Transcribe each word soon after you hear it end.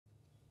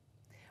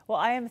Well,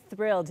 I am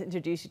thrilled to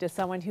introduce you to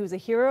someone who is a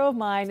hero of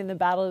mine in the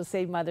battle to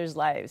save mothers'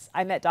 lives.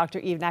 I met Dr.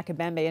 Eve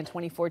Nakabembe in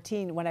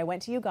 2014 when I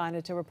went to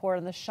Uganda to report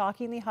on the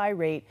shockingly high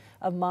rate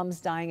of moms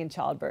dying in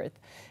childbirth.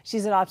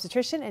 She's an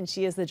obstetrician and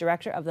she is the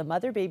director of the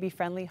Mother Baby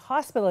Friendly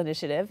Hospital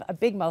Initiative, a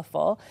big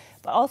mouthful,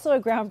 but also a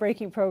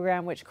groundbreaking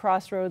program which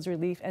Crossroads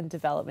Relief and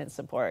Development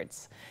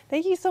supports.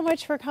 Thank you so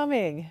much for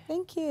coming.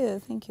 Thank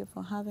you. Thank you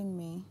for having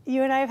me.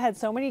 You and I have had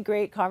so many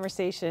great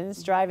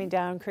conversations driving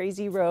down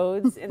crazy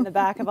roads in the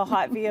back of a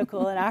hot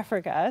vehicle in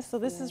Africa, so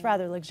this is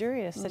rather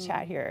luxurious to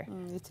chat here.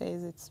 It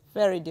is. It's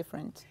very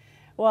different.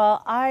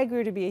 Well, I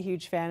grew to be a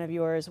huge fan of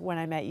yours when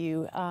I met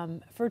you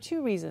for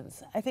two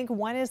reasons. I think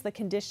one is the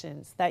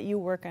conditions that you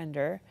work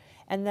under,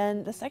 and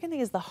then the second thing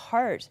is the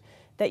heart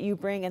that you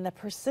bring and the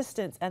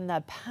persistence and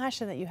the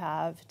passion that you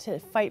have to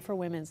fight for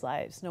women's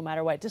lives, no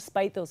matter what,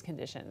 despite those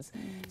conditions.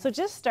 So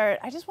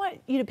I just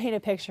want you to paint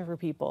a picture for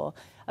people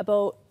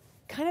about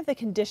kind of the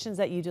conditions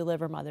that you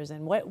deliver mothers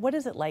in. What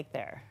is it like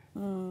there?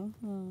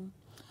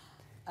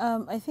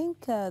 I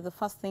think the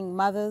first thing,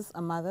 mothers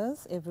are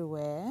mothers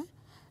everywhere.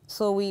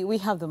 So we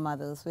have the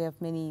mothers. We have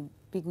many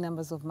big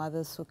numbers of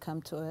mothers who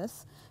come to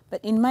us.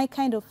 But in my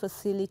kind of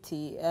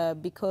facility,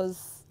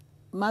 because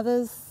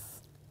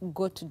mothers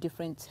go to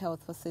different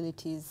health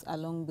facilities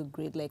along the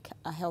grid, like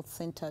a health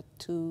center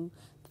 2,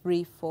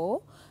 3,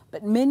 4.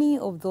 But many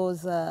of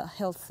those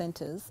health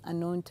centers are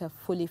known to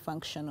fully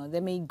functional. They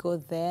may go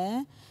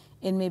there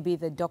and maybe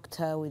the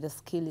doctor with the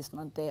skill is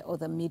not there, or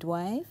the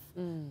midwife.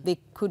 They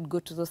could go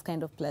to those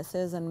kind of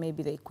places and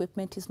maybe the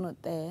equipment is not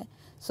there.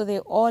 So they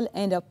all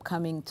end up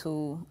coming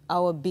to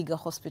our bigger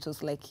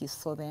hospitals like you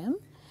saw them.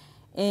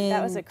 And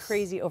that was a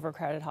crazy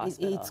overcrowded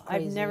hospital. It's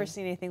crazy. I've never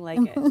seen anything like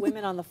it.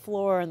 Women on the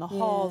floor in the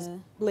halls,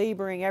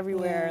 laboring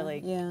everywhere.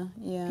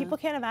 People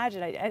can't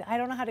imagine. I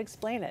don't know how to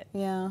explain it.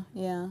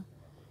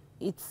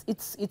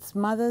 It's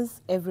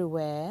mothers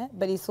everywhere,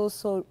 but it's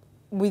also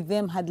with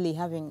them hardly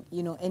having,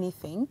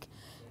 anything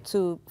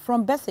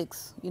from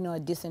basics, a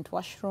decent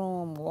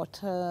washroom,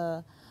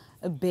 water,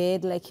 a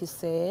bed, like you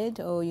said,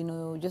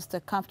 or, just a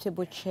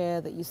comfortable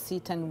chair that you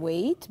sit and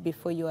wait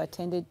before you are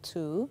attended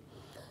to.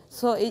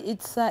 So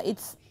it's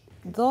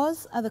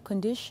those are the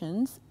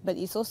conditions, but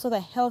it's also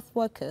the health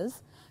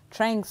workers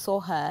trying so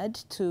hard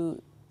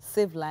to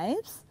save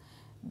lives,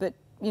 but,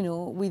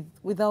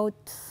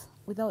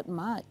 without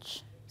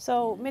much.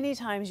 So many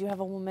times you have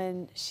a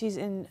woman, she's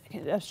in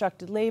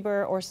obstructed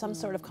labor or some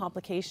sort of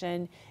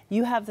complication.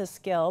 You have the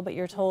skill, but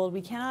you're told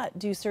we cannot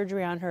do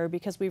surgery on her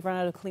because we've run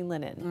out of clean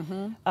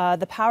linen.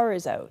 The power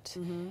is out.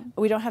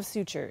 We don't have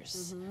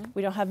sutures.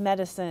 We don't have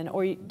medicine,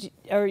 or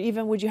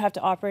even would you have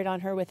to operate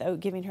on her without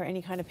giving her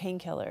any kind of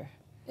painkiller?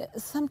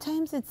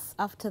 Sometimes it's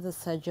after the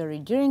surgery.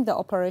 During the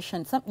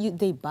operation,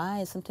 they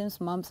buy.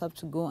 Sometimes moms have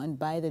to go and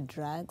buy the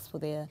drugs for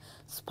their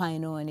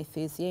spinal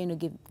anesthesia,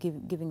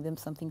 giving them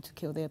something to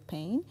kill their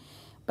pain.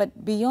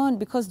 But beyond,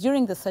 because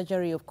during the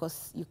surgery, of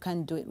course, you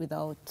can't do it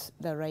without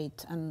the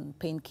right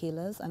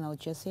painkillers,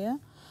 analgesia.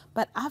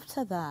 But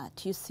after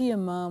that, you see a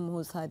mom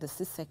who's had a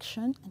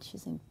C-section and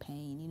she's in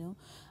pain,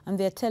 and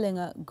they're telling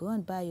her, go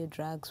and buy your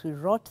drugs. We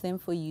wrote them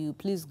for you.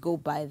 Please go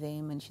buy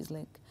them. And she's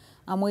like,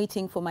 I'm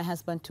waiting for my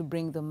husband to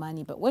bring the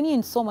money. But when you're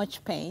in so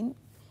much pain,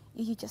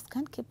 you just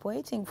can't keep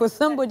waiting for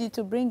somebody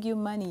to bring you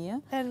money.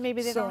 And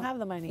maybe they don't have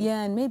the money.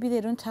 Yeah, and maybe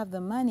they don't have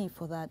the money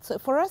for that. So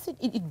for us,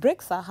 it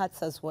breaks our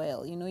hearts as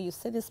well. You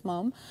say this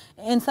mom,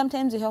 and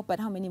sometimes you help, but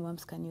how many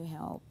moms can you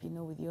help,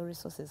 with your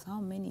resources?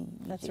 How many?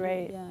 That's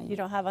right. Yeah, you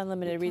don't have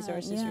unlimited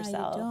resources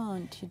yourself. You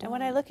don't. And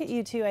when I look at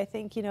you too, I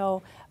think,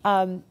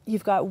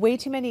 you've got way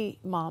too many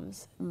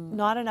moms,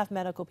 not enough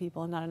medical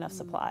people, and not enough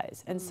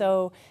supplies. And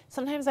so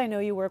sometimes I know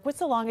you work, what's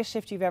the longest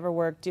shift you've ever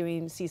worked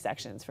doing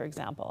C-sections, for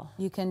example?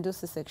 You can do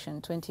C-section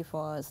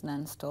 24 hours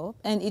non-stop,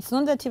 and it's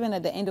not that even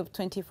at the end of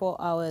 24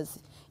 hours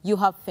you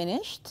have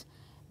finished,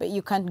 but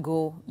you can't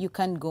go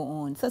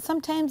on. So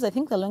sometimes I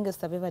think the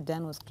longest I've ever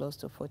done was close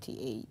to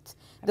 48.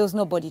 There was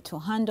nobody to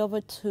hand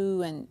over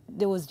to, and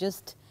there was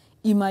just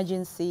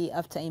emergency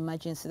after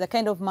emergency. The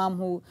kind of mom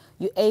who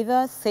you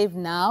either save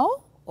now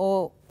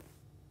or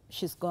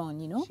she's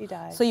gone, She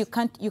dies. So you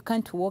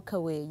can't walk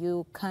away.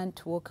 You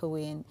can't walk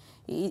away, and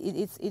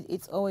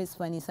it's always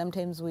funny.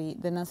 Sometimes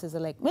the nurses are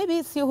like, maybe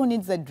it's you who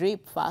needs a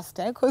drip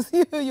faster because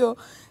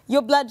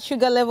your blood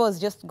sugar levels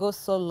just go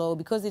so low,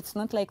 because it's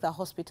not like the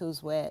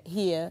hospitals where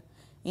here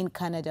in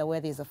Canada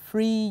where there's a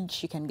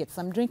fridge, you can get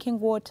some drinking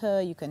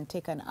water, you can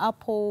take an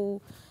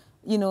apple.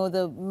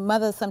 The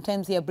mothers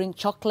sometimes here bring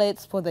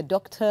chocolates for the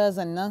doctors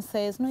and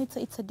nurses. No,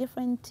 it's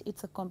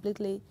a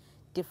completely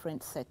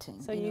different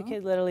setting. So you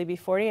could literally be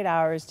 48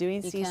 hours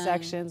doing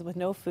C-sections with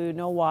no food,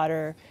 no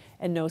water,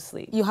 and no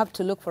sleep. You have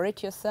to look for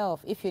it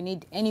yourself. If you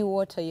need any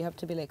water, you have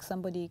to be like,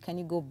 somebody, can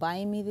you go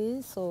buy me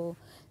this? Or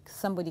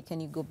somebody,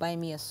 can you go buy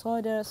me a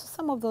soda? So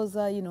some of those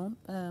are,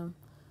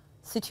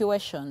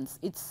 situations.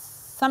 It's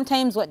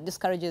sometimes what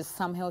discourages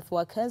some health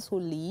workers who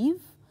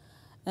leave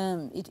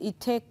It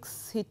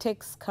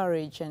takes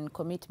courage and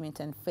commitment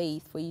and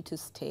faith for you to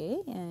stay,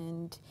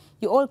 and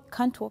you all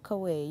can't walk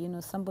away. You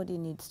know, somebody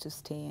needs to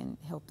stay and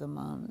help the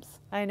moms.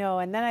 I know,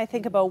 and then I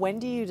think about, when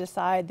do you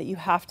decide that you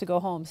have to go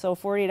home? So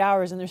 48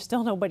 hours and there's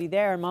still nobody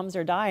there and moms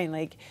are dying.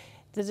 Like,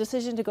 the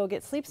decision to go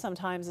get sleep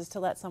sometimes is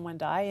to let someone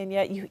die, and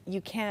yet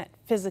you can't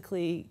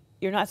physically,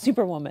 you're not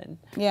Superwoman.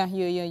 Yeah,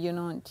 you're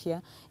not,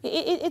 yeah.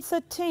 It's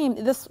a team.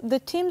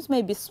 The teams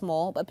may be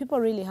small, but people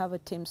really have a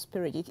team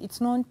spirit.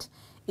 It's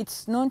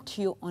not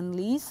you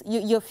only.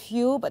 You're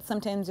few, but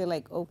sometimes you're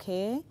like,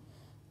 okay,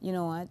 you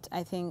know what,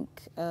 I think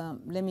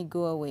let me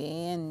go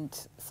away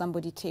and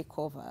somebody take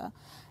over.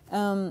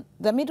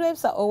 The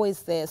midwives are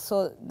always there,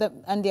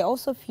 and they're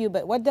also few,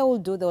 but what they will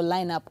do, they'll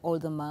line up all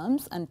the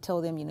moms and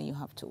tell them, you know, you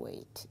have to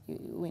wait.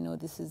 We know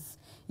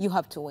you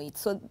have to wait.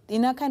 So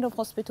in our kind of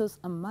hospitals,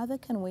 a mother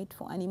can wait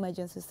for an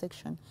emergency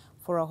section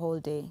for a whole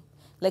day.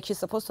 Like, she's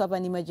supposed to have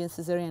an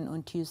emergency cesarean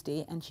on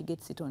Tuesday and she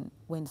gets it on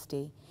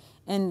Wednesday.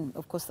 And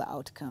of course the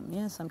outcome,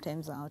 yeah,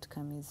 sometimes the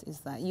outcome is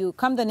that you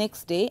come the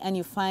next day and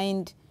you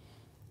find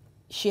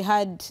she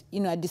had, you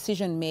know, a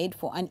decision made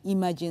for an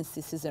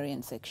emergency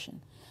cesarean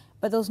section.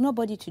 But there was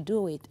nobody to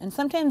do it. And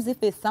sometimes if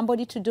there's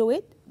somebody to do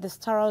it, the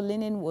sterile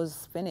linen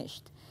was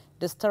finished.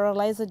 The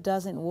sterilizer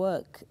doesn't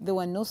work. There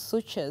were no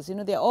sutures. You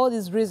know, there are all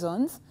these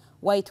reasons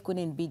why it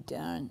couldn't be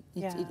done.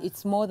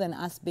 It's more than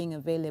us being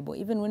available.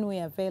 Even when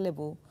we're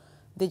available,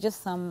 there's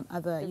just some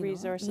other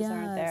resources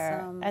aren't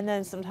there. And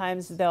then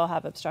sometimes they'll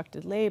have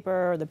obstructed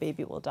labor, or the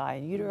baby will die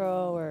in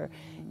utero, or,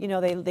 you know,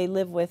 they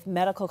live with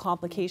medical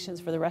complications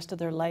for the rest of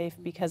their life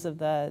because of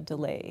the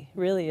delay.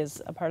 Really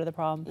is a part of the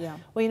problem. Yeah.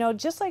 Well, you know,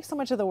 just like so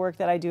much of the work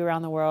that I do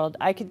around the world,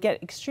 I could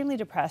get extremely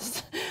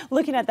depressed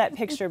looking at that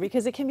picture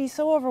because it can be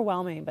so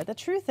overwhelming. But the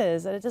truth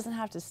is that it doesn't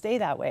have to stay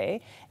that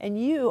way.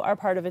 And you are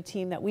part of a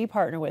team that we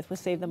partner with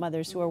Save the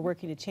Mothers, who are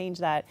working to change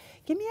that.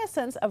 Give me a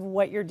sense of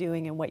what you're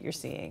doing and what you're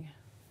seeing.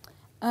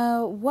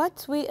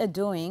 What we are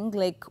doing,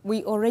 like,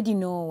 we already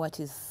know what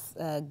is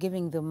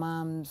giving the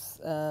moms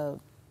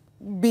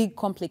big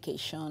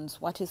complications,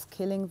 what is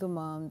killing the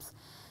moms.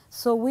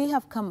 So we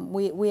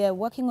are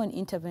working on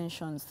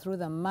interventions through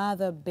the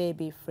Mother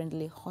Baby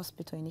Friendly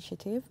Hospital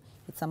Initiative.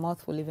 It's a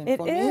mouthful even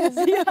for me. It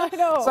is, yeah, I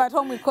know. So at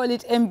home we call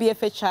it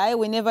MBFHI.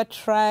 We never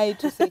try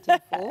to say it in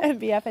full.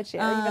 MBFHI,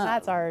 even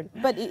that's hard.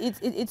 But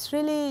it's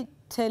really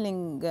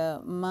telling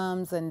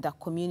moms and the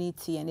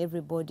community and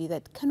everybody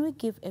that, can we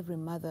give every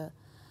mother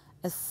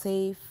a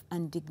safe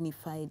and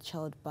dignified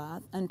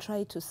childbirth and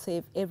try to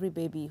save every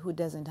baby who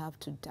doesn't have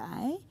to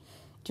die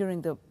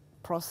during the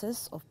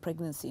process of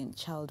pregnancy and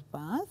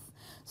childbirth.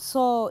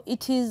 So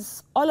it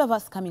is all of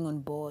us coming on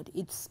board.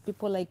 It's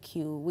people like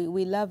you.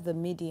 We love the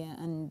media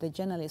and the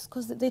journalists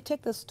because they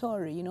take the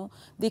story, you know,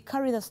 they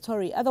carry the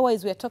story.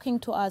 Otherwise, we're talking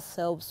to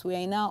ourselves. We are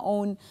in our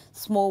own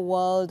small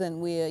world and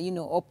we're, you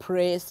know,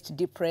 oppressed,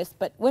 depressed.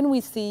 But when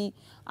we see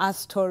our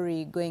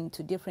story going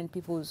to different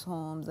people's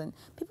homes and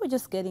people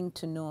just getting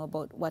to know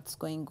about what's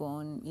going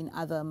on in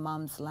other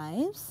moms'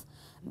 lives,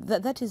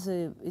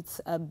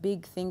 it's a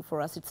big thing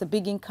for us. It's a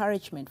big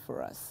encouragement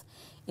for us.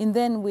 And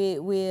then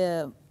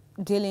we're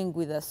dealing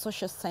with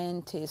social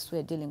scientists,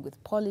 we're dealing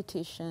with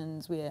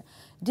politicians, we're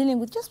dealing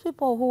with just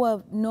people who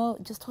have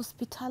just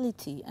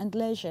hospitality and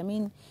leisure. I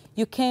mean,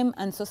 you came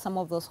and saw some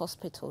of those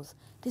hospitals.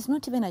 There's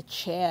not even a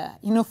chair,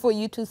 you know, for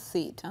you to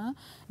sit. Huh?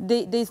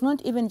 There's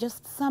not even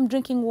just some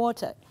drinking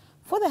water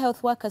for the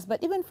health workers,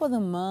 but even for the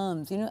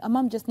moms. You know, a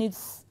mom just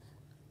needs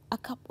a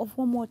cup of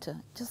warm water,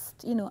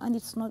 just, you know, and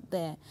it's not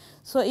there.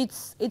 So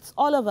it's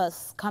all of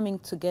us coming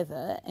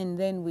together, and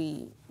then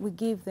we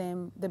give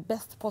them the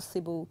best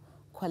possible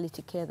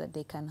quality care that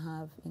they can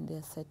have in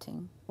their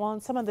setting. Well,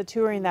 and some of the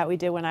touring that we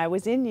did when I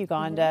was in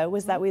Uganda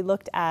was that we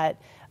looked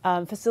at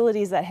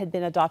facilities that had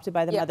been adopted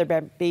by the Mother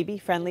Baby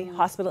Friendly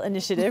Hospital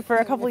Initiative for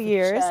a couple of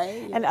years,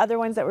 and other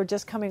ones that were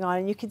just coming on,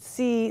 and you could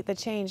see the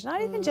change.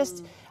 Not even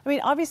just, I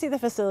mean, obviously the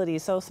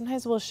facilities, so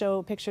sometimes we'll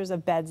show pictures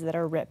of beds that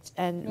are ripped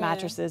and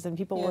mattresses, and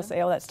people will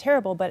say, oh, that's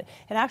terrible, but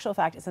in actual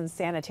fact, it's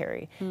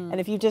unsanitary. And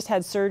if you've just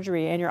had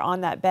surgery and you're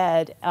on that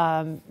bed,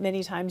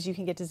 many times you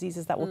can get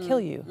diseases that will kill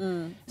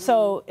you.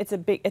 So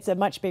it's a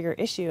much bigger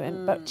issue,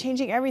 and but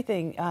changing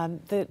everything,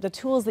 the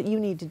tools that you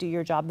need to do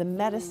your job, the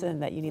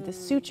medicine that you need, the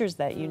sutures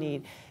that you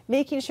need,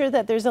 making sure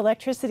that there's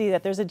electricity,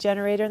 that there's a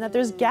generator, and that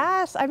there's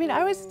gas. I mean,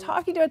 I was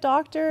talking to a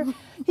doctor,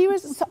 he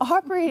was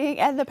operating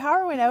and the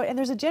power went out and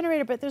there's a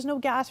generator, but there's no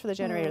gas for the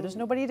generator. There's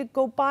nobody to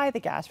go buy the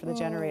gas for the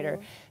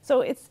generator.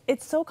 So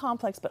it's so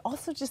complex, but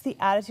also just the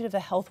attitude of the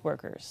health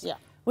workers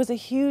was a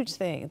huge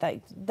thing.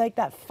 Like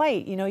that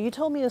fight, you know, you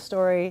told me a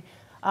story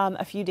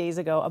a few days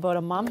ago about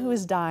a mom who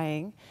was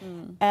dying,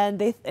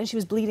 and she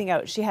was bleeding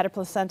out. She had a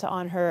placenta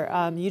on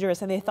her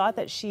uterus, and they thought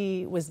that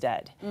she was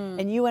dead.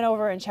 And you went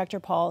over and checked her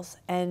pulse,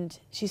 and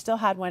she still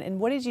had one. And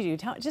what did you do?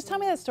 Just tell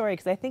me that story,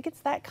 because I think it's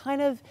that kind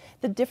of,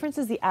 the difference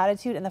is the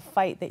attitude and the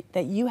fight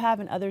that you have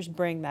and others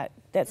bring that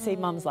save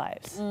moms'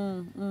 lives.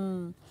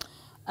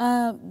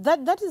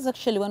 That is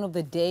actually one of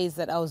the days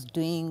that I was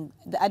doing.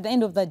 At the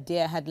end of that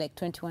day, I had like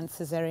 21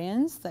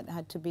 cesareans that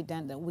had to be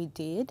done that we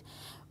did.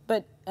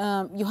 but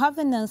you have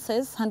the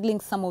nurses handling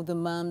some of the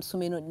moms who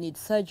may not need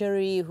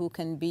surgery, who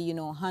can be, you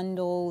know,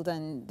 handled,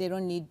 and they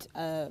don't need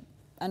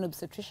an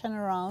obstetrician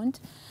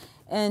around.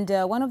 And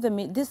one of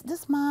them,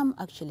 this mom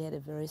actually had a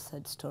very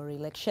sad story.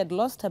 Like, she had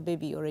lost her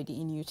baby already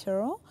in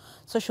utero.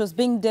 So she was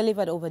being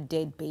delivered over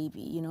dead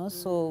baby, you know.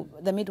 So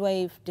the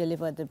midwife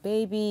delivered the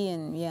baby,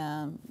 and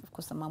yeah, of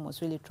course the mom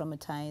was really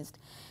traumatized.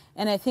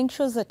 And I think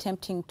she was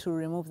attempting to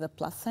remove the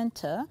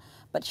placenta,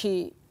 but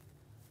she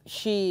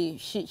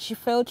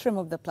failed to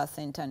remove the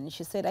placenta, and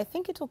she said, I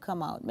think it will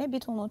come out. Maybe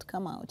it will not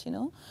come out, you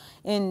know.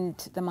 And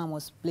the mom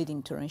was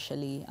bleeding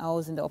torrentially. I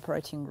was in the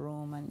operating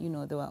room, and, you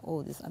know, there were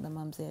all these other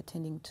moms they're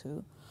attending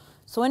to.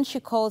 So when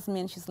she calls me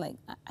and she's like,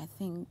 I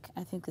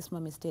think this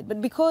mom is dead. But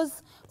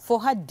because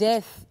for her,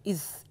 death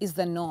is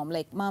the norm.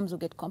 Like, moms will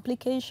get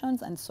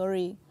complications, and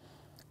sorry,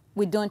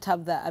 we don't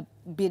have the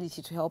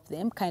ability to help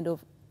them kind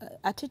of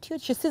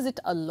attitude. She sees it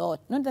a lot.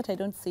 Not that I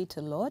don't see it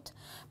a lot,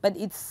 but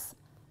it's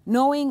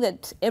knowing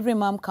that every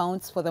mom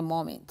counts for the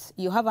moment.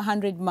 You have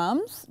 100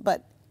 moms,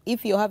 but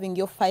if you're having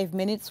your 5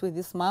 minutes with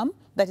this mom,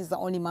 that is the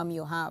only mom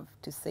you have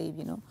to save,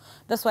 you know.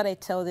 That's what I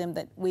tell them,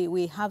 that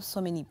we have so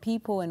many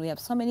people and we have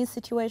so many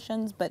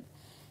situations, but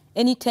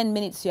any 10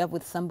 minutes you have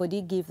with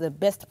somebody, give the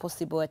best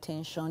possible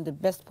attention, the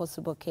best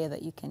possible care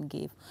that you can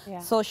give. Yeah.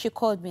 So she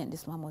called me, and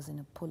this mom was in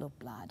a pool of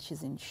blood.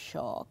 She's in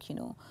shock, you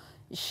know.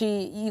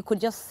 You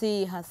could just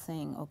see her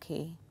saying,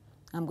 okay,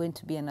 I'm going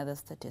to be another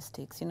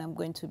statistics, you know, I'm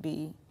going to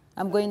be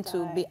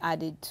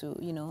added to,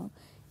 you know,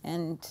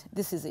 and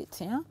this is it,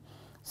 yeah?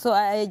 So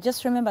I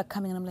just remember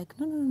coming, and I'm like,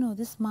 no,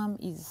 this mom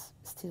is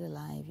still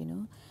alive, you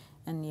know?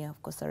 And yeah,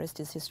 of course, the rest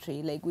is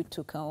history. Like, we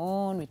took her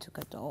on, we took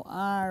her to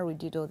OR, we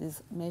did all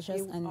these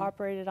measures. You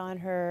operated on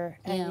her,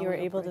 and you were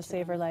able to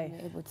save her life. We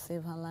were able to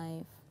save her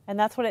life. And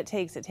that's what it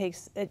takes. It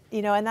takes,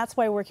 you know, and that's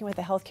why working with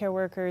the healthcare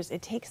workers,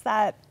 it takes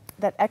that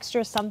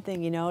extra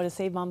something, you know, to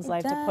save mom's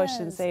life, to push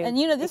and save. And,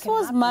 you know, this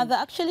was mother,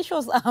 actually she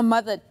was a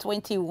mother at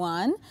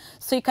 21.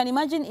 So you can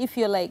imagine if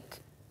you're like,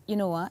 you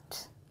know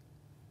what,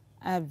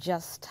 I've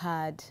just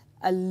had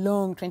a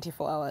long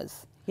 24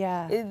 hours.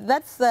 Yeah.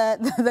 That's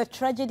the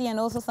tragedy, and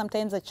also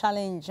sometimes a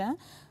challenge. Huh?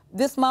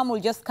 This mom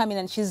will just come in,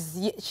 and she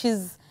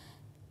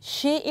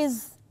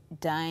is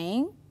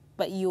dying,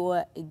 but you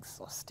are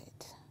exhausted.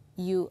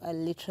 You are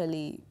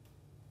literally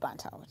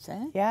burnt out.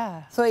 Eh?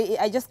 Yeah. So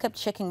I just kept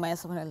checking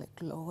myself, and I'm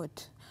like, Lord,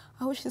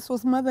 I wish this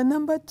was mother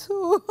number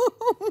 2.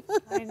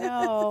 I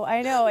know.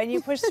 And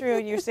you pushed through,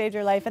 and you saved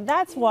your life. And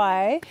that's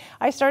why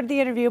I started the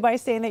interview by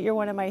saying that you're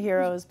one of my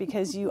heroes,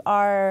 because you're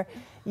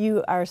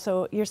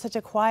such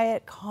a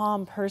quiet,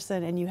 calm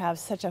person, and you have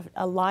such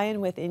a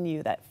lion within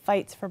you that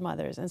fights for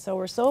mothers. And so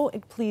we're so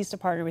pleased to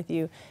partner with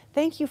you.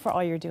 Thank you for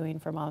all you're doing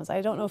for moms.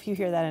 I don't know if you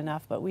hear that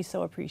enough, but we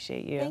so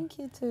appreciate you. Thank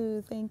you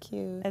too. Thank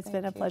you. It's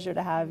been a pleasure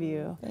to have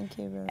you. Thank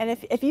you very much. And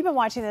if you've been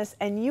watching this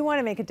and you want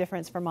to make a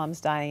difference for moms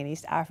dying in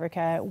East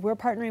Africa, we're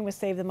partnering with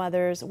Save the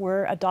Mothers.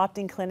 We're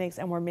adopting clinics,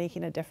 and we're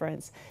making a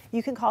difference.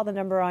 You can call the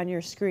number on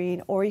your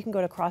screen, or you can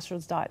go to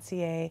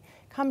crossroads.ca.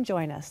 Come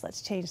join us.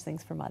 Let's change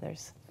things for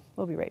mothers.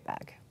 We'll be right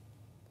back.